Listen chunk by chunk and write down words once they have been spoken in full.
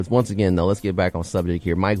Once again, though, let's get back on subject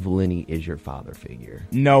here. Mike Valenti is your father figure.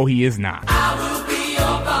 No, he is not. I will be your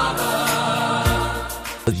father.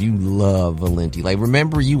 You love Valenti. Like,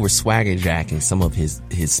 remember you were swagger jacking some of his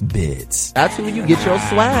bits. That's who you get your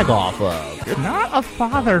swag off of. You're not a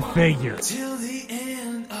father figure. Till the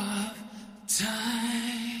end of time.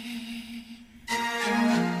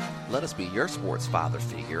 Let us be your sports father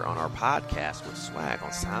figure on our podcast with swag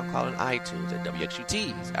on SoundCloud and iTunes at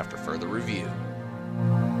WXUT's After Further Review.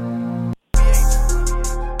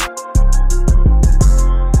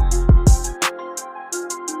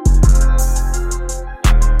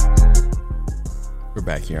 We're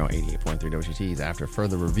back here on 88.3 WXUT's After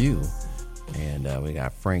Further Review. And we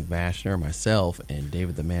got Frank Bashner, myself, and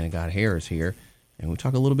David the Man of God Harris here. And we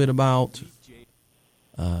talk a little bit about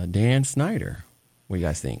Dan Snyder. What do you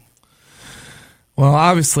guys think? Well,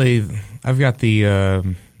 obviously, I've got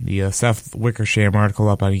the Seth Wickersham article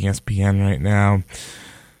up on ESPN right now.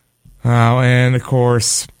 And, of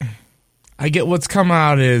course, I get what's come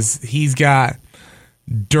out is he's got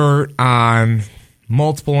dirt on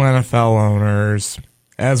multiple NFL owners,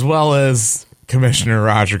 as well as Commissioner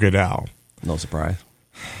Roger Goodell. No surprise.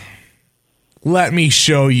 Let me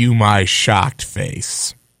show you my shocked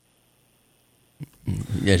face.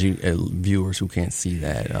 As you viewers who can't see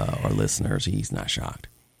that, or listeners, he's not shocked.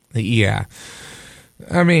 Yeah.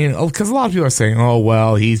 I mean, because a lot of people are saying, oh,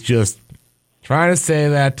 well, he's just trying to say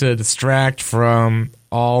that to distract from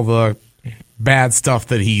all the bad stuff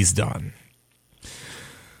that he's done.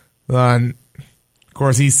 Then, of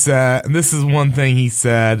course, he said, and this is one thing he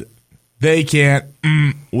said, they can't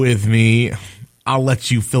with me. I'll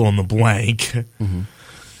let you fill in the blank. Mm-hmm.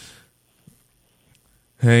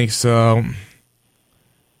 I think so.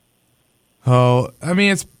 Oh, I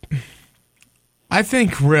mean, I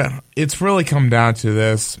think it's really come down to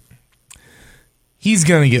this. He's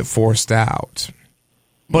going to get forced out,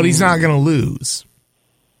 but he's not going to lose.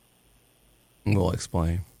 We'll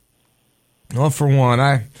explain. Well, for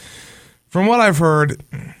one, from what I've heard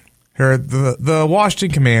the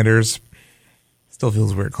Washington Commanders, still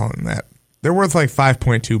feels weird calling them that. They're worth like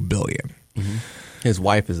 $5.2 billion. Mm-hmm. His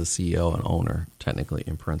wife is a CEO and owner, technically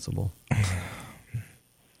in principle.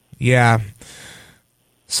 Yeah.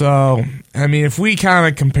 So, I mean, if we kind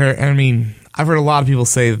of compare, I mean, I've heard a lot of people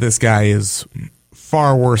say that this guy is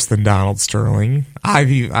far worse than Donald Sterling. I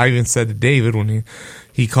even said to David when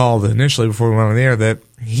he called initially before we went on the air that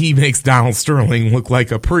he makes Donald Sterling look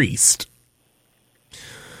like a priest.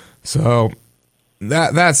 So,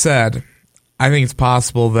 that said, I think it's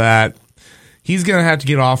possible that he's going to have to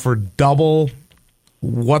get offered double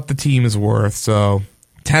what the team is worth. So,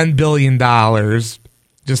 $10 billion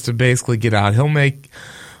just to basically get out. He'll make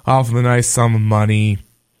off of a nice sum of money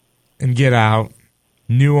and get out.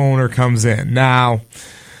 New owner comes in. Now,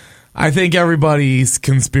 I think everybody's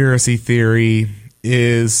conspiracy theory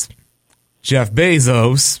is Jeff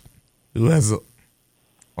Bezos, who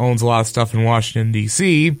owns a lot of stuff in Washington,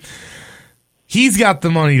 D.C., he's got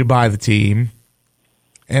the money to buy the team.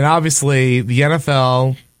 And obviously, the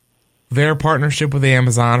NFL, their partnership with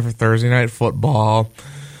Amazon for Thursday Night Football.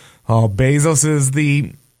 Bezos is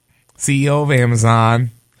the CEO of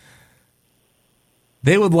Amazon.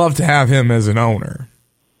 They would love to have him as an owner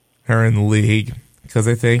or in the league because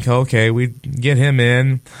they think, okay, we get him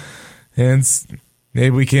in and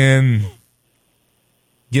maybe we can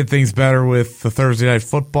get things better with the Thursday Night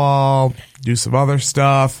Football, do some other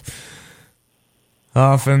stuff,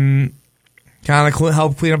 and kind of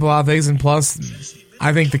help clean up a lot of things. And plus,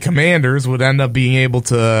 I think the Commanders would end up being able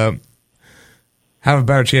to have a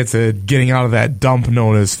better chance of getting out of that dump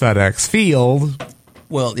known as FedEx Field.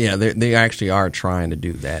 Well, yeah, they actually are trying to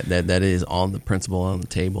do that. That is on the principle on the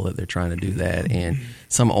table that they're trying to do that. And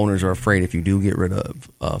some owners are afraid if you do get rid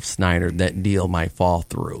of Snyder, that deal might fall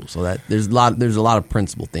through. So that there's a lot of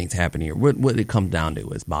principle things happening here. What it comes down to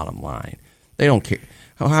is bottom line. They don't care.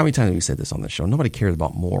 How many times have we said this on the show? Nobody cares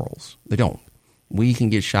about morals. They don't. We can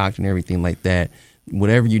get shocked and everything like that.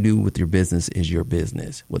 Whatever you do with your business is your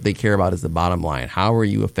business. What they care about is the bottom line. How are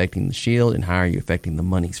you affecting the Shield and how are you affecting the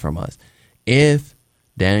monies from us? If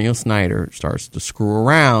Daniel Snyder starts to screw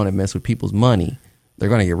around and mess with people's money, they're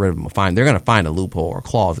going to get rid of him. They're going to find a loophole or a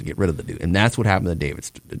clause to get rid of the dude. And that's what happened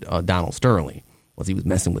to Donald Sterling, was he was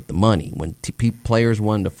messing with the money. When players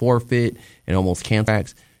wanted to forfeit and almost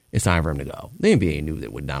contracts, it's time for him to go. The NBA knew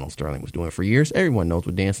that what Donald Sterling was doing for years. Everyone knows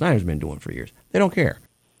what Dan Snyder's been doing for years. They don't care.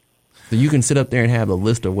 So you can sit up there and have a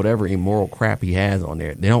list of whatever immoral crap he has on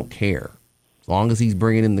there. They don't care. As long as he's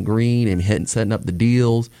bringing in the green and setting up the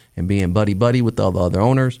deals and being buddy-buddy with all the other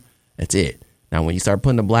owners, that's it. Now, when you start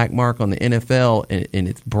putting a black mark on the NFL and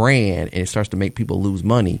its brand and it starts to make people lose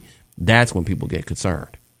money, that's when people get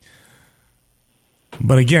concerned.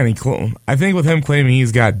 But again, I think with him claiming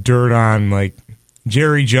he's got dirt on like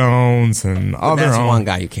Jerry Jones and other That's one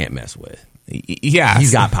guy you can't mess with. Yeah,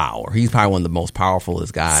 He's got power. He's probably one of the most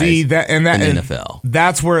powerfulest guys in the NFL.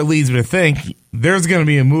 That's where it leads me to think there's going to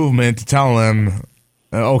be a movement to tell him,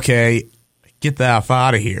 okay, get the F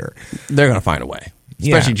out of here. They're going to find a way.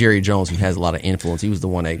 Especially Jerry Jones, who has a lot of influence. He was the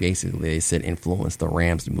one that basically they said influenced the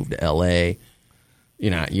Rams to move to L.A.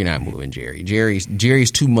 You're not moving Jerry.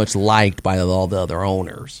 Jerry's too much liked by all the other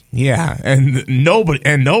owners. Yeah, and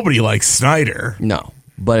nobody likes Snyder. No.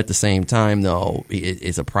 But at the same time, though,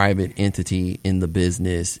 it's a private entity in the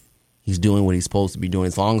business. He's doing what he's supposed to be doing.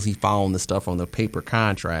 As long as he's following the stuff on the paper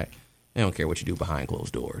contract, they don't care what you do behind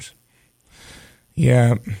closed doors.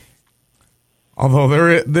 Yeah.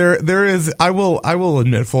 Although there is, I will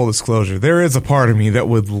admit, full disclosure, there is a part of me that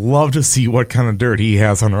would love to see what kind of dirt he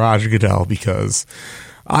has on Roger Goodell, because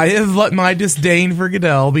I have let my disdain for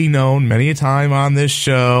Goodell be known many a time on this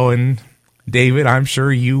show, and David, I'm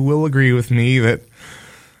sure you will agree with me that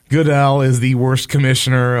Goodell is the worst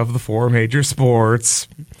commissioner of the four major sports.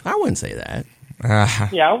 I wouldn't say that.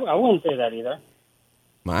 Yeah, I wouldn't say that either.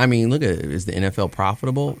 I mean, look at it. Is the NFL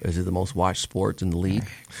profitable? Is it the most watched sports in the league?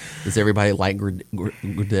 Does everybody like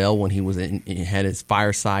Goodell when he was had his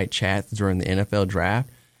fireside chats during the NFL draft?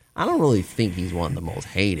 I don't really think he's one of the most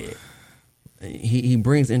hated. He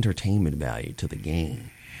brings entertainment value to the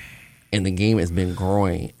game, and the game has been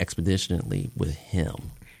growing exponentially with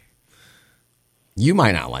him. You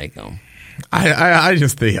might not like him. I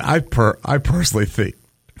just think I personally think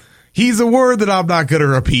he's a word that I'm not going to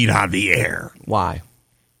repeat on the air. Why?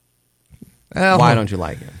 Why don't you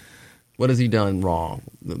like him? What has he done wrong?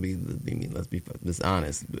 Let's be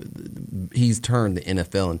honest. He's turned the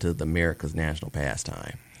NFL into the America's national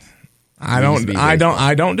pastime. I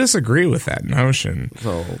don't disagree with that notion.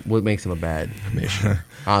 So what makes him a bad commissioner?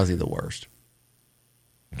 How is he the worst?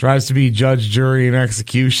 Tries to be judge, jury, and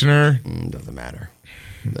executioner. Doesn't matter.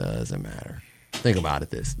 Think about it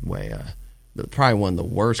this way. Probably one of the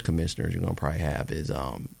worst commissioners you're going to probably have is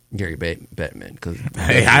Gary Bettman.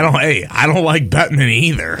 Hey, I don't like Bettman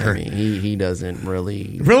either. I mean, he doesn't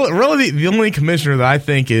really. Really, the only commissioner that I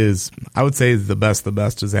think I would say is the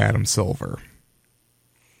best is Adam Silver.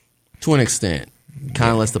 To an extent.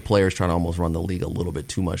 Kind of lets the players try to almost run the league a little bit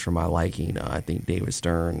too much for my liking. I think David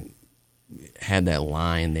Stern had that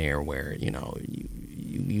line there where,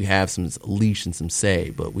 you have some leash and some say,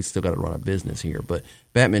 but we still got to run a business here. But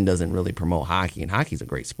Bettman doesn't really promote hockey, and hockey's a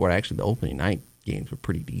great sport. Actually, the opening night games were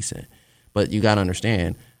pretty decent. But you got to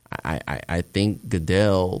understand, I think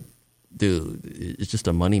Goodell, dude, it's just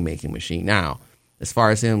a money-making machine. Now, as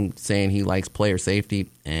far as him saying he likes player safety,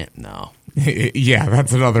 no. Yeah,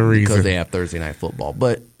 that's another reason. Because they have Thursday Night Football.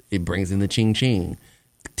 But it brings in the ching-ching.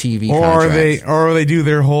 TV contracts. Or they do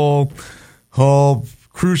their whole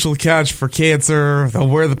crucial catch for cancer. They'll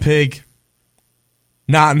wear the pig.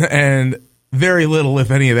 And very little,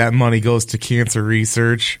 if any, of that money goes to cancer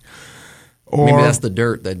research. Or maybe that's the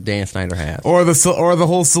dirt that Dan Snyder has. Or the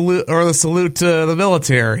whole salute to the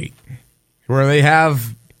military, where they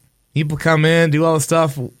have people come in, do all the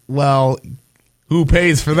stuff. Well, who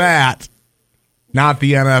pays for that? Not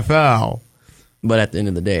the NFL. But at the end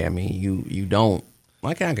of the day, I mean, you don't.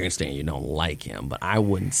 I can understand you don't like him, but I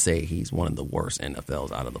wouldn't say he's one of the worst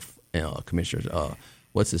NFLs out of the commissioners.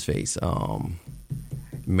 What's his face?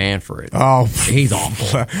 Manfred. Oh, he's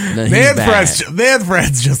awful.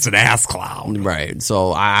 Manfred's just an ass clown. Right.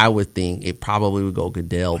 So I would think it probably would go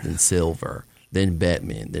Goodell, then Silver, then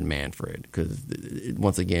Bettman, then Manfred. Because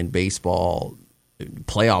once again, baseball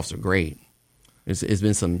playoffs are great. It's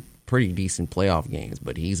been some pretty decent playoff games,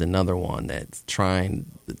 but he's another one that's trying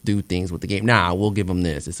to do things with the game. Now, I will give him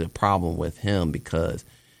this. It's a problem with him because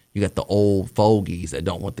you got the old fogies that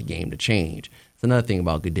don't want the game to change. It's another thing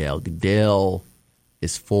about Goodell. Goodell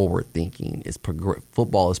is forward-thinking.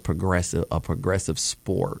 Football is a progressive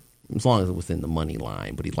sport, as long as it's within the money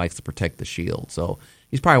line, but he likes to protect the shield. So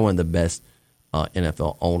he's probably one of the best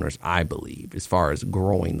NFL owners, I believe, as far as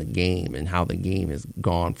growing the game and how the game has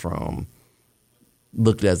gone from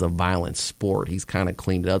looked as a violent sport. He's kind of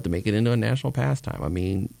cleaned it up to make it into a national pastime. I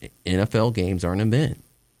mean, NFL games are an event.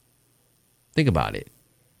 Think about it.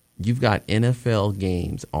 You've got NFL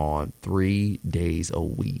games on 3 days a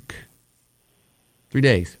week. 3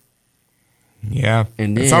 days. Yeah.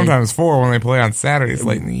 And then, sometimes 4 when they play on Saturdays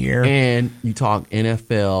late in the year. And you talk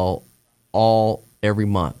NFL every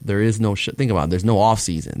month. There is no think about it. There's no off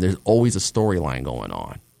season. There's always a storyline going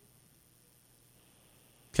on.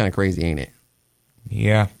 Kind of crazy, ain't it?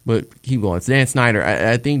 Yeah. But keep going. It's Dan Snyder.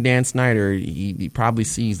 I think Dan Snyder, he probably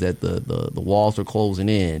sees that the walls are closing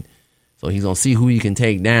in. So he's going to see who he can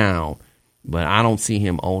take down. But I don't see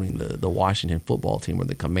him owning the Washington football team or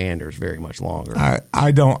the Commanders very much longer.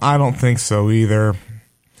 I don't think so either.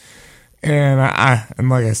 And and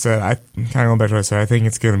like I said, I kind of going back to what I said. I think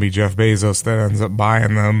it's going to be Jeff Bezos that ends up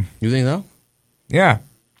buying them. You think so? Yeah,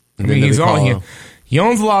 I mean he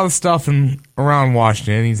owns a lot of stuff around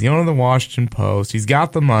Washington. He's the owner of the Washington Post. He's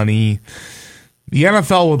got the money. The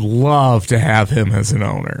NFL would love to have him as an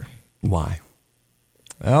owner. Why?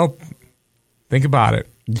 Well, think about it.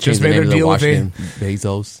 Just made their deal with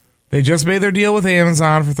Bezos. They just made their deal with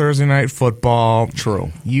Amazon for Thursday Night Football.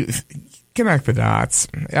 True. You connect the dots.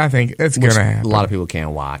 I think it's going to happen. A lot of people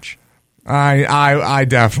can't watch. I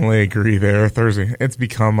definitely agree there. Thursday, it's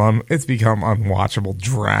become unwatchable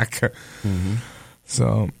dreck. Mm-hmm.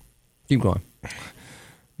 So keep going.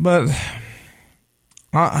 But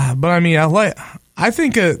I mean, I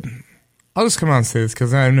think I'll just come out and say this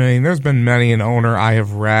because I mean, there's been many an owner I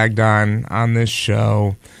have ragged on this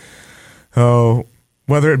show. Oh,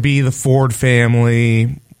 whether it be the Ford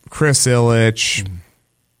family, Chris Ilitch,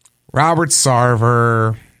 Robert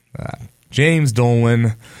Sarver, James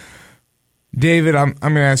Dolan. David, I'm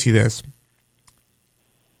going to ask you this.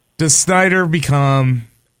 Does Snyder become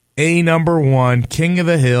a number one, king of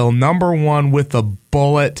the hill, number one with a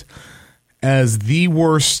bullet as the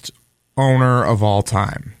worst owner of all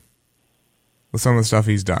time with some of the stuff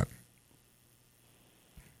he's done?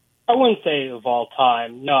 I wouldn't say of all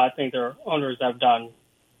time. No, I think there are owners that have done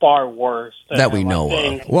far worse that we know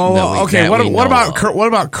of. Well, okay. What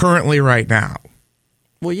about currently right now?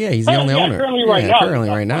 Well, yeah, he's the only owner. Currently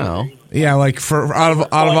right now. Yeah, like for out of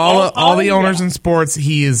all the owners in sports,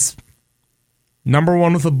 he is number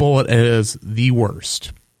one with a bullet as the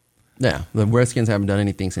worst. Yeah, the Redskins haven't done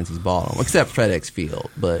anything since he's bought them, except FedEx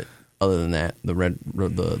Field. But other than that,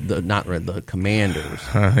 the Commanders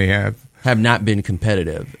have not been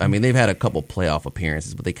competitive. I mean, they've had a couple playoff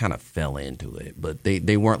appearances, but they kind of fell into it. But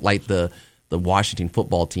they weren't like the Washington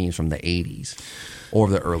football teams from the 80s or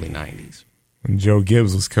the early 90s. And Joe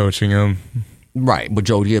Gibbs was coaching them. Right, but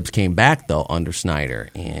Joe Gibbs came back, though, under Snyder,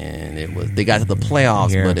 and they got to the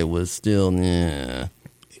playoffs, but it was still,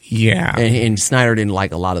 Yeah. And Snyder didn't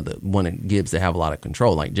like wanted Gibbs to have a lot of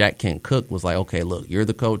control. Like Jack Kent Cooke was like, okay, look, you're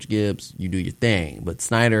the coach, Gibbs, you do your thing. But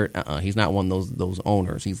Snyder, he's not one of those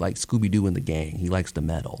owners. He's like Scooby-Doo in the gang. He likes to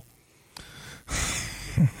meddle.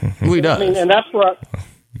 Who he does. I mean, and that's where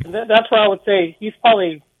I would say he's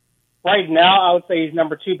probably, right now, I would say he's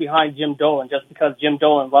number two behind Jim Dolan, just because Jim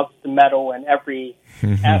Dolan loves to meddle in every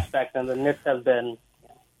aspect, and the Knicks have been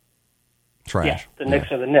trash. Yeah, the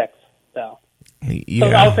Knicks are the Knicks. So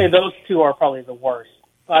I would say those two are probably the worst.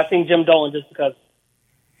 I think Jim Dolan, just because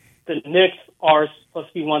the Knicks are supposed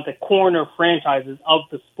to be one of the corner franchises of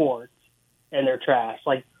the sport, and they're trash.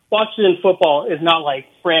 Like, Washington football is not like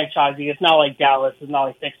franchising. It's not like Dallas. It's not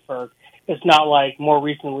like Pittsburgh. It's not like more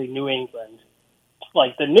recently New England.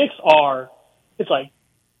 Like, the Knicks are, it's like,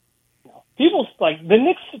 people, like, the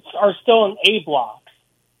Knicks are still in A blocks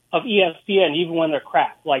of ESPN, even when they're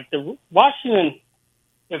crap. Like, the Washington,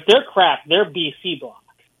 if they're crap, they're BC block.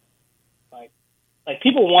 Like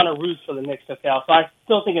people want to root for the Knicks to fail. So I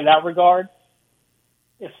still think in that regard,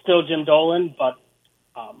 it's still Jim Dolan. But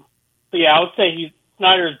yeah, I would say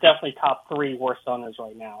Snyder is definitely top three worst owners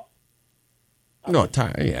right now. No,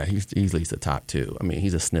 yeah, he's at least the top two. I mean,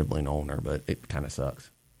 he's a sniveling owner, but it kind of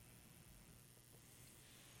sucks.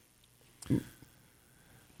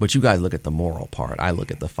 But you guys look at the moral part. I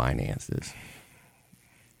look at the finances.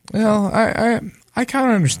 Well, I kind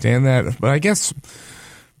of understand that, but I guess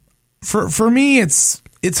for me, it's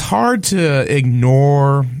hard to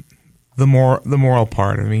ignore the moral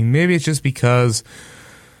part. I mean, maybe it's just because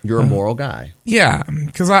you're a moral guy. Yeah,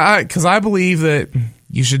 because I believe that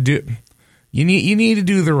you should do. You need to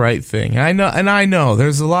do the right thing. I know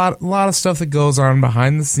there's a lot of stuff that goes on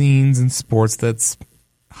behind the scenes in sports that's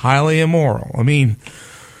highly immoral. I mean,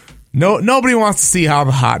 nobody wants to see how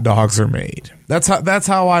the hot dogs are made. That's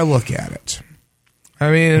how I look at it.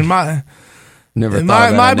 I mean, in my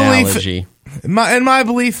analogy. My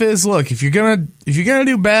belief is, look, if you're gonna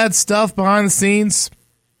do bad stuff behind the scenes,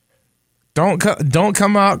 don't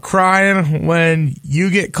come out crying when you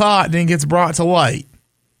get caught and it gets brought to light.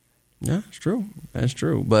 Yeah, it's true. That's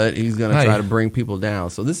true. But he's going to try to bring people down.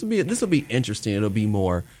 So this will be interesting. It'll be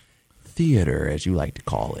more theater, as you like to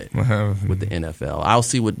call it, with the NFL. I'll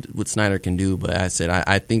see what Snyder can do. But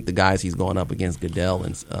I think the guys he's going up against, Goodell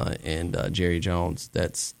and Jerry Jones,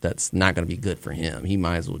 that's not going to be good for him. He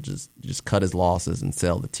might as well just cut his losses and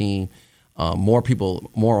sell the team. More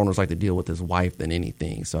owners like to deal with his wife than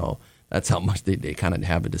anything. So that's how much they kind of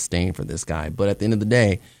have a disdain for this guy. But at the end of the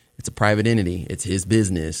day, It's a private entity. It's his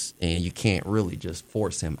business, and you can't really just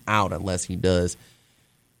force him out unless he does.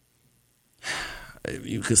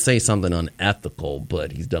 You could say something unethical,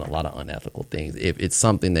 but he's done a lot of unethical things. If it's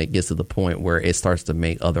something that gets to the point where it starts to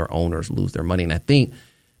make other owners lose their money, and I think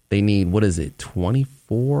they need,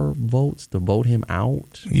 24 votes to vote him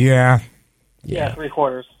out? Yeah. Yeah,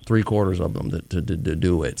 3/4. 3/4 of them to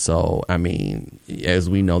do it. So, I mean, as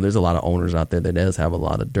we know, there's a lot of owners out there that does have a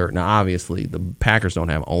lot of dirt. Now, obviously, the Packers don't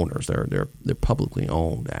have owners; they're publicly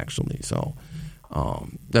owned, actually. So,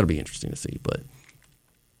 that'll be interesting to see. But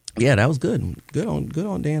yeah, that was good. Good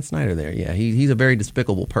on Dan Snyder there. Yeah, he's a very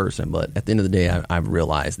despicable person, but at the end of the day, I've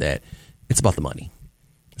realized that it's about the money.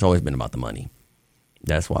 It's always been about the money.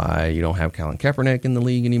 That's why you don't have Colin Kaepernick in the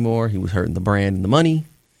league anymore. He was hurting the brand and the money.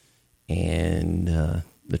 And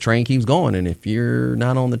the train keeps going. And if you're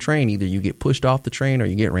not on the train, either you get pushed off the train or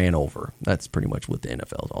you get ran over. That's pretty much what the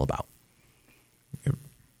NFL is all about. Yep.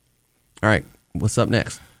 All right. What's up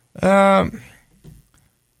next? Do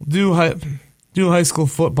high school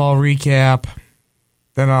football recap.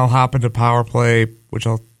 Then I'll hop into power play, which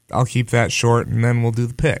I'll keep that short, and then we'll do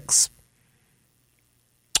the picks.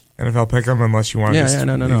 NFL pick'em, unless you want to. I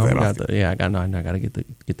got to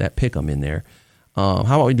get that pick'em in there. How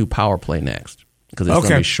about we do power play next? Because it's going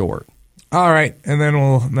to be short. All right, and then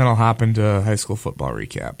I'll hop into high school football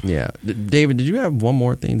recap. Yeah, David, did you have one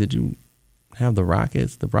more thing? Did you have the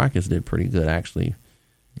Rockets? The Rockets did pretty good, actually.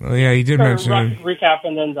 Well, yeah, you did mention recap,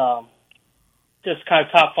 and then just kind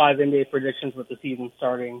of top 5 NBA predictions with the season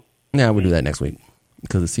starting. Yeah, we'll do that next week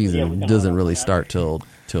because the season doesn't really start till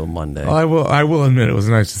Monday. Well, I will admit it was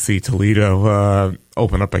nice to see Toledo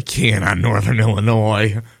open up a can on Northern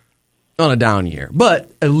Illinois. On a down year,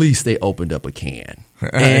 but at least they opened up a can,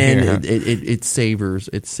 and it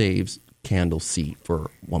saves Candle's seat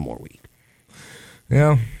for one more week.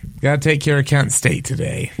 Yeah, got to take care of Kent State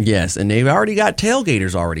today. Yes, and they've already got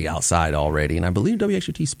tailgaters outside already, and I believe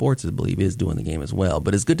WXUT Sports is doing the game as well.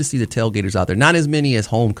 But it's good to see the tailgaters out there. Not as many as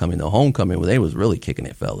homecoming. The homecoming, they was really kicking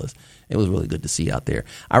it, fellas. It was really good to see out there.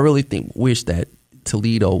 I really wish that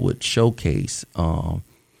Toledo would showcase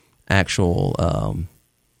actual.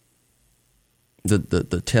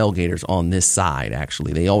 The tailgaters on this side,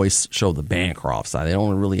 actually. They always show the Bancroft side. They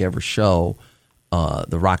don't really ever show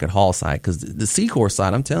the Rocket Hall side because the Secor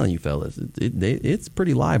side, I'm telling you, fellas, it's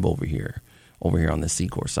pretty live over here on the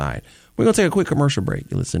Secor side. We're going to take a quick commercial break.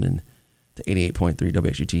 You're listening to 88.3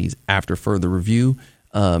 WXUT's After Further Review.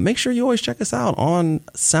 Make sure you always check us out on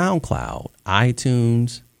SoundCloud,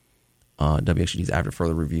 iTunes, WXUT's After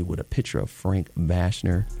Further Review with a picture of Frank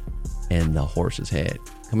Bashner and the horse's head.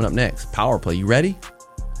 Coming up next, power play. You ready?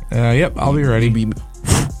 Yep, I'll be ready. You'll be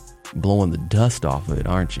blowing the dust off of it,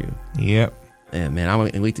 aren't you? Yep. Yeah, man, I'm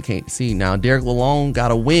going to wait to see. Now, Derek Lalone got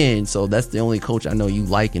a win, so that's the only coach I know you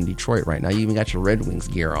like in Detroit right now. You even got your Red Wings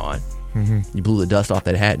gear on. Mm-hmm. You blew the dust off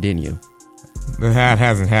that hat, didn't you? The hat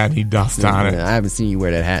hasn't had any dust on it. I haven't seen you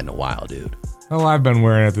wear that hat in a while, dude. Well, I've been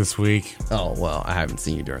wearing it this week. Oh, well, I haven't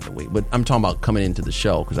seen you during the week. But I'm talking about coming into the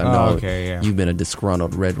show because I know you've been a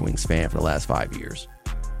disgruntled Red Wings fan for the last 5 years.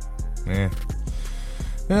 Yeah.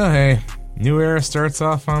 Well, hey, new era starts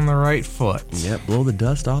off on the right foot. Yep, blow the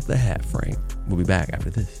dust off the hat, Frank. We'll be back after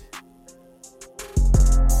this.